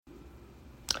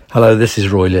Hello, this is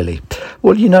Roy Lilly.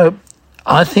 Well,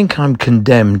 I think I'm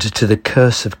condemned to the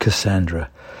curse of Cassandra.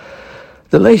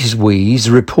 The latest wheeze,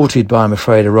 reported by, I'm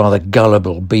afraid, a rather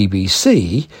gullible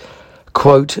BBC,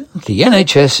 quote, the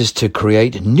NHS is to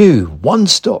create new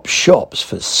one-stop shops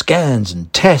for scans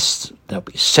and tests. They'll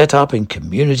be set up in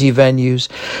community venues,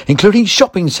 including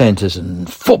shopping centres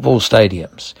and football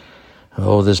stadiums.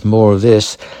 Oh, there's more of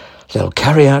this. They'll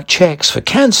carry out checks for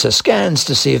cancer scans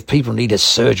to see if people need a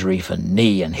surgery for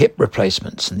knee and hip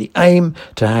replacements, and the aim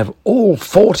to have all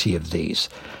 40 of these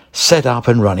set up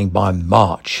and running by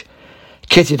March,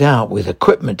 kitted out with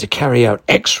equipment to carry out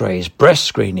x-rays, breast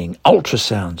screening,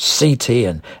 ultrasound, CT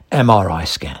and MRI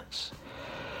scans.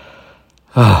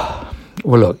 Well,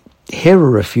 look, here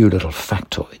are a few little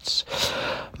factoids.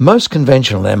 Most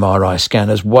conventional MRI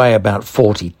scanners weigh about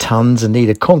 40 tons and need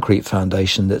a concrete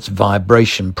foundation that's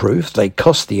vibration-proof. They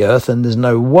cost the earth, and there's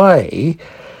no way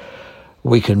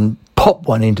we can pop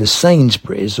one into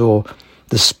Sainsbury's or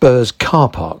the Spurs car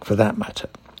park, for that matter.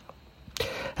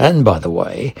 And, by the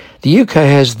way, the UK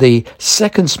has the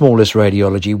second smallest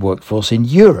radiology workforce in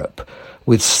Europe,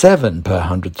 with 7 per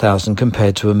 100,000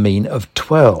 compared to a mean of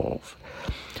 12.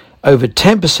 Over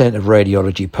 10% of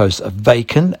radiology posts are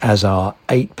vacant, as are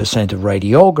 8% of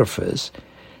radiographers,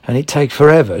 and it takes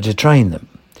forever to train them.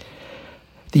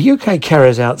 The UK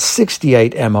carries out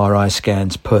 68 MRI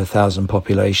scans per 1,000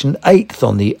 population, 8th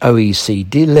on the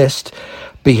OECD list,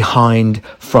 behind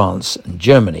France and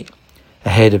Germany,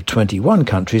 ahead of 21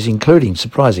 countries, including,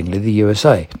 surprisingly, the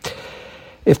USA.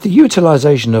 If the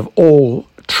utilisation of all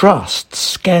Trust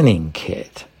scanning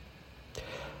kit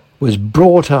was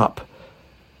brought up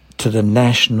to the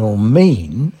national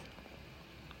mean,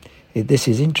 this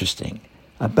is interesting,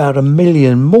 about 1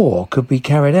 million more could be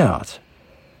carried out.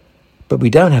 But we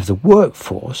don't have the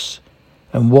workforce,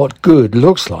 and what good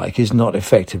looks like is not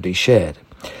effectively shared.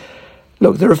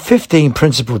 Look, there are 15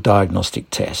 principal diagnostic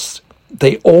tests.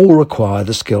 They all require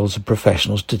the skills of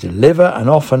professionals to deliver, and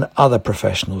often other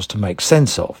professionals to make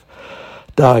sense of.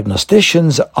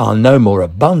 Diagnosticians are no more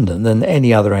abundant than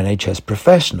any other NHS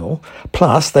professional,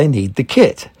 plus they need the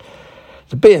kit.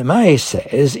 The BMA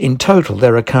says in total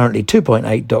there are currently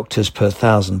 2.8 doctors per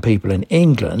 1,000 people in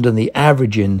England, and the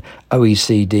average in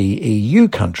OECD EU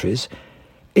countries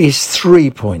is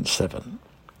 3.7.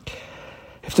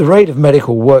 If the rate of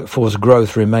medical workforce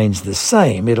growth remains the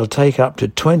same, it'll take up to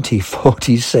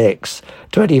 2046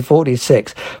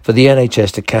 for the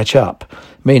NHS to catch up,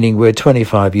 meaning we're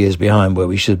 25 years behind where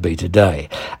we should be today.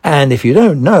 And if you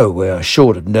don't know we're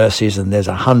short of nurses and there's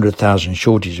 100,000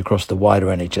 shortage across the wider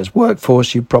NHS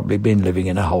workforce, you've probably been living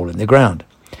in a hole in the ground.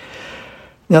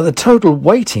 Now, the total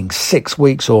waiting 6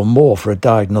 weeks or more for a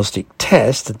diagnostic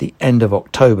test at the end of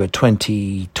October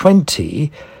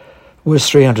 2020 was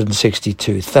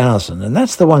 362,000, and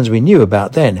that's the ones we knew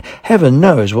about then. Heaven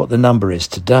knows what the number is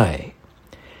today.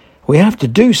 We have to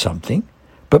do something,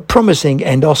 but promising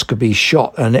endoscopy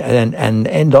shop an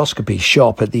endoscopy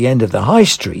shop at the end of the high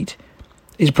street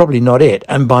is probably not it.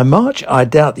 And by March, I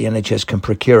doubt the NHS can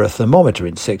procure a thermometer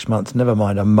in 6 months, never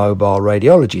mind a mobile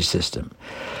radiology system.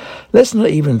 Let's not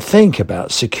even think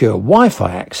about secure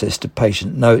Wi-Fi access to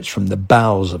patient notes from the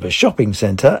bowels of a shopping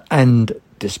centre and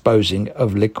disposing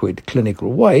of liquid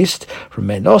clinical waste from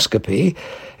endoscopy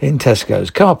in Tesco's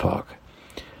car park.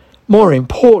 More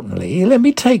importantly, let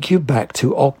me take you back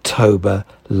to October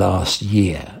last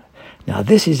year. Now,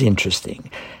 this is interesting.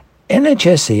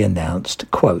 NHSE announced,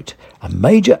 quote, a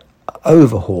major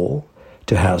overhaul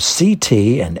to how CT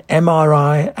and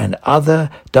MRI and other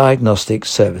diagnostic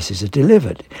services are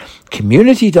delivered.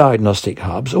 Community diagnostic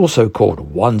hubs, also called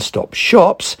one-stop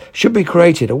shops, should be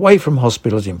created away from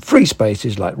hospitals in free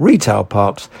spaces like retail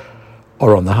parks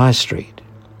or on the high street.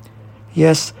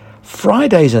 Yes,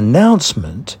 Friday's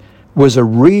announcement was a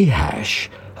rehash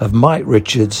of Mike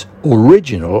Richards'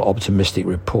 original optimistic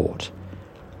report.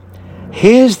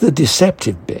 Here's the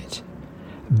deceptive bit.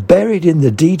 Buried in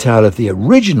the detail of the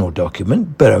original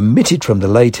document, but omitted from the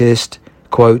latest,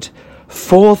 quote,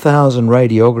 4,000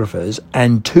 radiographers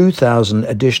and 2,000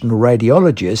 additional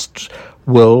radiologists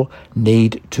will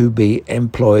need to be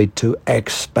employed to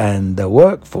expand the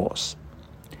workforce.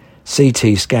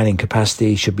 CT scanning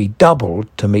capacity should be doubled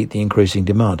to meet the increasing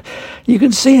demand. You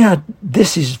can see how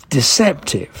this is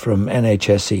deceptive from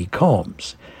NHSE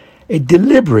comms. It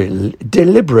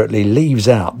deliberately leaves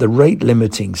out the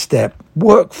rate-limiting step,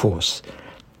 workforce.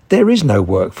 There is no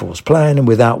workforce plan, and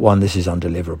without one, this is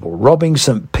undeliverable. Robbing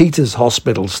St. Peter's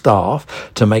Hospital staff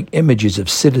to make images of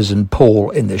Citizen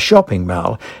Paul in the shopping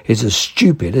mall is as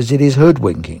stupid as it is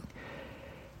hoodwinking.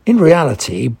 In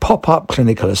reality, pop-up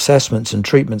clinical assessments and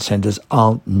treatment centres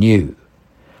aren't new.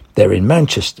 They're in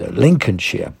Manchester,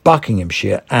 Lincolnshire,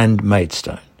 Buckinghamshire and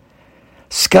Maidstone.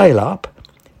 Scale up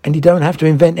and you don't have to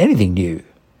invent anything new.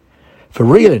 For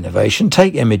real innovation,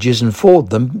 take images and forward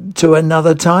them to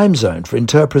another time zone for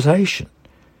interpretation,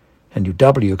 and you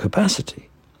double your capacity.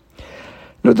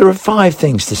 Look, there are 5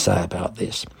 things to say about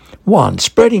this. 1,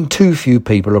 spreading too few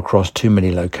people across too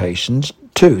many locations.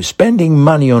 2, spending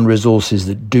money on resources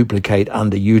that duplicate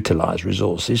underutilised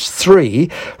resources. 3,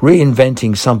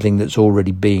 reinventing something that's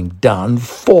already being done.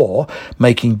 4,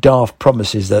 making daft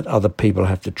promises that other people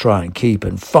have to try and keep.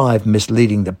 And 5,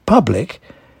 misleading the public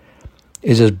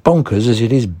is as bonkers as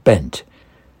it is bent.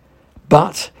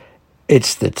 But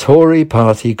it's the Tory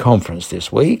party conference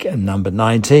this week, and number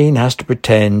 19 has to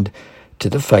pretend to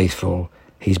the faithful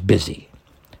he's busy.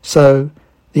 So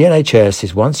the NHS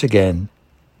is once again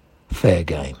fair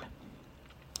game.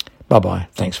 Bye-bye.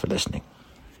 Thanks for listening.